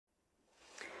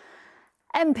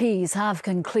MPs have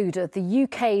concluded the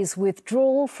UK's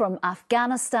withdrawal from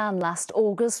Afghanistan last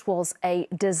August was a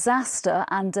disaster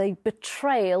and a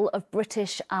betrayal of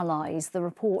British allies. The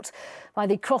report by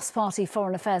the Cross-Party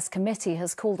Foreign Affairs Committee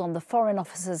has called on the Foreign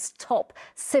Office's top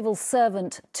civil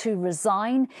servant to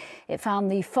resign. It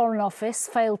found the Foreign Office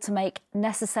failed to make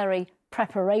necessary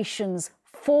preparations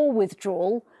for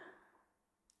withdrawal.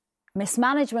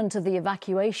 Mismanagement of the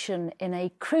evacuation in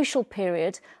a crucial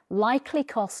period likely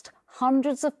cost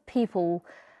hundreds of people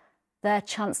their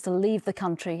chance to leave the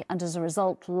country and, as a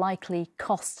result, likely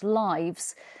cost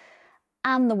lives.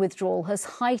 And the withdrawal has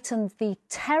heightened the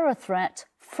terror threat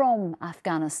from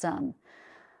Afghanistan.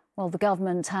 Well, the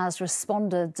government has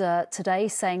responded today,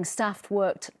 saying staff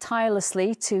worked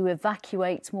tirelessly to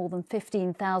evacuate more than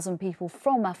 15,000 people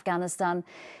from Afghanistan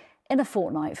in a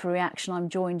fortnight. For reaction, I'm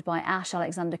joined by Ash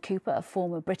Alexander Cooper, a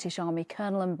former British Army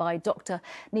colonel, and by Dr.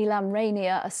 Nina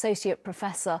Hossain, Associate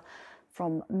Professor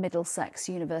from Middlesex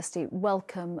University.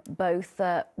 Welcome both.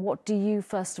 What do you,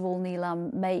 first of all,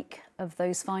 Neelam, make of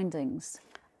those findings?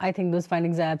 I think those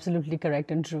findings are absolutely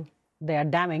correct and true. They are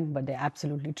damning, but they're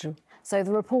absolutely true. So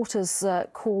the reporters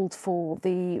called for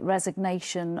the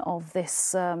resignation of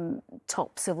this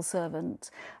top civil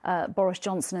servant. Boris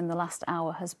Johnson in the last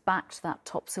hour has backed that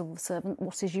top civil servant.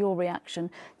 What is your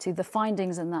reaction to the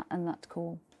findings in that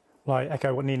call? Well, I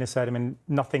echo what Nina said. I mean,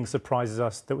 nothing surprises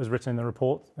us that was written in the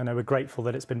report, and we're grateful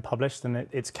that it's been published and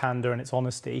its candour and its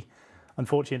honesty.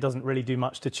 Unfortunately, it doesn't really do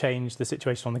much to change the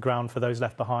situation on the ground for those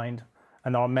left behind.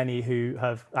 And there are many who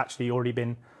have actually already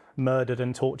been murdered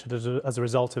and tortured as a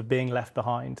result of being left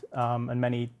behind, and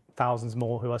many thousands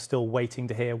more who are still waiting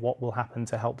to hear what will happen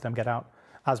to help them get out,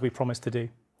 as we promised to do.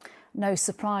 No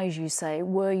surprise, you say.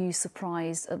 Were you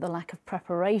surprised at the lack of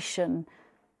preparation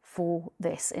for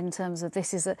this, in terms of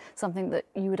this is something that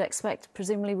you would expect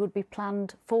presumably would be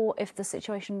planned for if the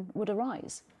situation would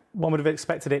arise? One would have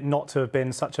expected it not to have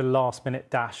been such a last-minute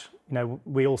dash. You know,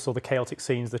 we all saw the chaotic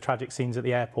scenes, the tragic scenes at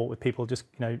the airport with people just,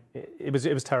 you know, it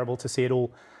was terrible to see it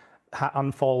all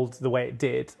unfold the way it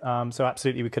did. So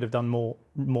absolutely, we could have done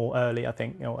more early, I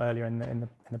think, you know, earlier in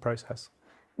the process.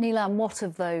 Neelam, what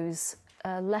of those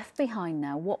left behind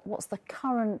now? What's the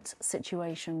current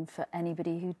situation for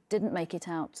anybody who didn't make it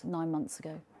out 9 months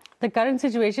ago? The current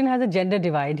situation has a gender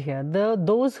divide here.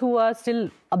 Those who are still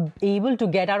able to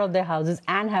get out of their houses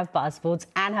and have passports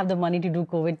and have the money to do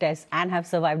COVID tests and have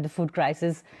survived the food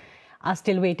crisis are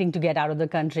still waiting to get out of the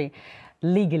country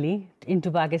legally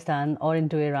into Pakistan or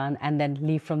into Iran and then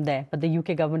leave from there. But the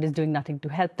UK government is doing nothing to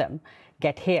help them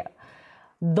get here.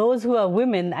 Those who are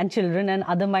women and children and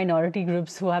other minority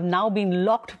groups who have now been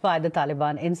locked by the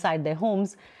Taliban inside their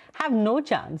homes have no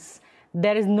chance.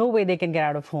 There is no way they can get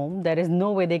out of home. There is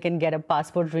no way they can get a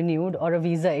passport renewed or a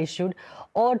visa issued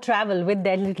or travel with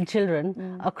their little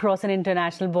children across an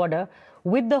international border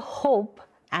with the hope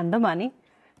and the money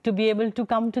to be able to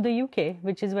come to the UK,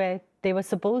 which is where they were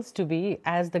supposed to be,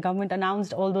 as the government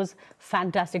announced all those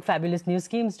fantastic, fabulous new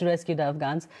schemes to rescue the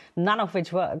Afghans, none of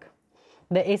which work.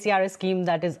 The ACRS scheme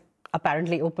that is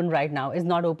apparently open right now is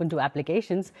not open to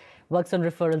applications, works on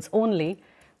referrals only.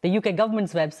 The UK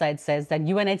government's website says that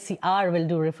UNHCR will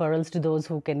do referrals to those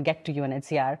who can get to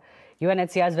UNHCR.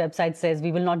 UNHCR's website says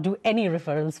we will not do any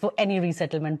referrals for any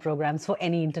resettlement programs for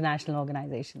any international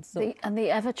organisations. So and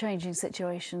the ever-changing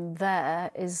situation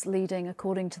there is leading,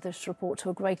 according to this report,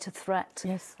 to a greater threat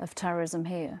of terrorism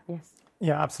here. Yes.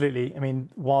 Yeah, absolutely. I mean,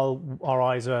 while our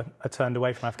eyes are turned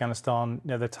away from Afghanistan,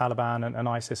 you know, the Taliban and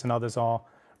ISIS and others are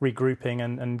regrouping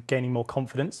and gaining more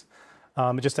confidence.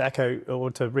 Just to echo or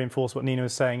to reinforce what Nina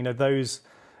was saying, you know, those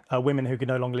women who can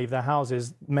no longer leave their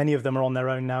houses, many of them are on their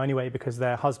own now anyway because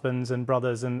their husbands and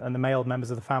brothers and the male members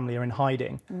of the family are in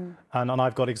hiding. And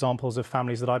I've got examples of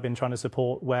families that I've been trying to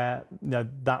support where, you know,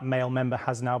 that male member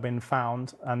has now been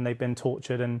found and they've been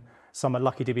tortured, and some are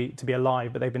lucky to be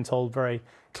alive, but they've been told very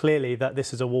clearly that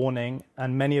this is a warning,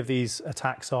 and many of these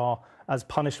attacks are as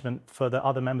punishment for the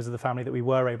other members of the family that we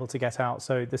were able to get out.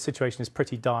 So the situation is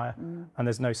pretty dire, and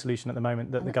there's no solution at the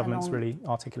moment that the government's really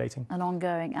articulating. And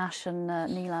ongoing. Ash and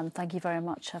Neelam, thank you very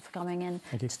much for coming in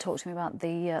to talk to me about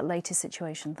the latest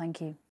situation. Thank you.